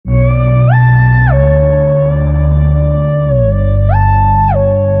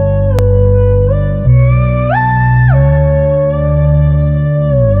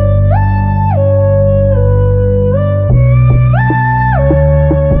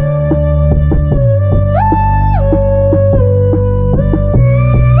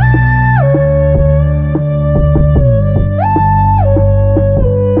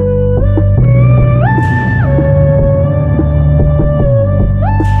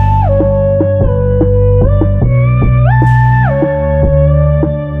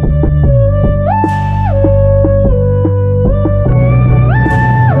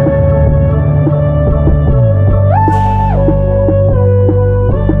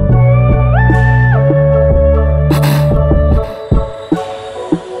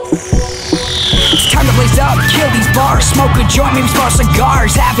smoke a joint, maybe spark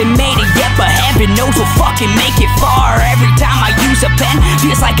cigars. Haven't made it yet, but heaven knows we'll fucking make it far. Every time I use a pen,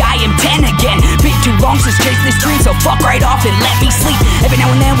 feels like I am 10 again. Been too long since chasing this dream, so fuck right off and let me sleep. Every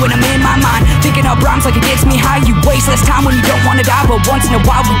now and then when I'm in my mind, thinking up rhymes like it gets me high. You waste less time when you don't wanna die, but once in a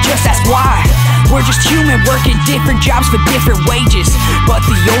while we just ask why. We're just human, working different jobs for different wages, but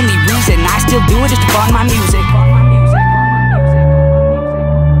the only reason I still do it is to fund my music.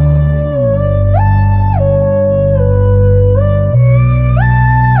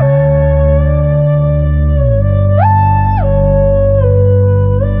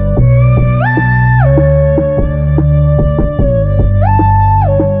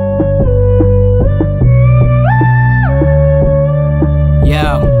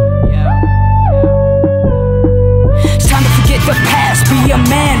 Be a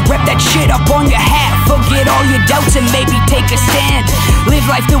man, rep that shit up on your hat. Forget all your doubts and maybe take a stand. Live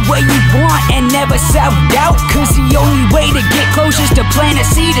life the way you want and never self-doubt, cause the only way to get close is to plant a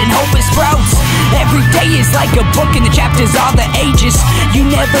seed and hope it sprouts. Every day is like a book and the chapters are the ages. You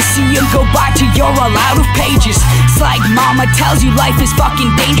never see them go by till you're all out of pages. It's like mama tells you life is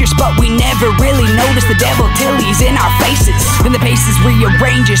fucking dangerous, but we never really notice the devil till he's in our faces. Then the paces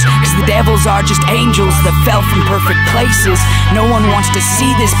rearranges, cause the devils are just angels that fell from perfect places. No one wants to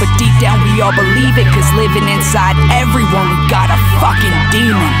see this, but deep down we all believe it, cause living inside everyone we got a fucking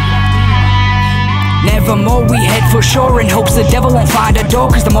demon. Nevermore we head for shore in hopes the devil won't find a door,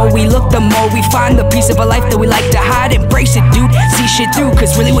 cause the more we look, the more we find the piece of a life that we like to hide. Embrace it, dude, see shit through,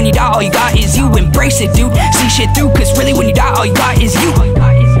 cause really when you die all you got is you. Embrace it, dude, see shit through, cause really when you die all you got is you.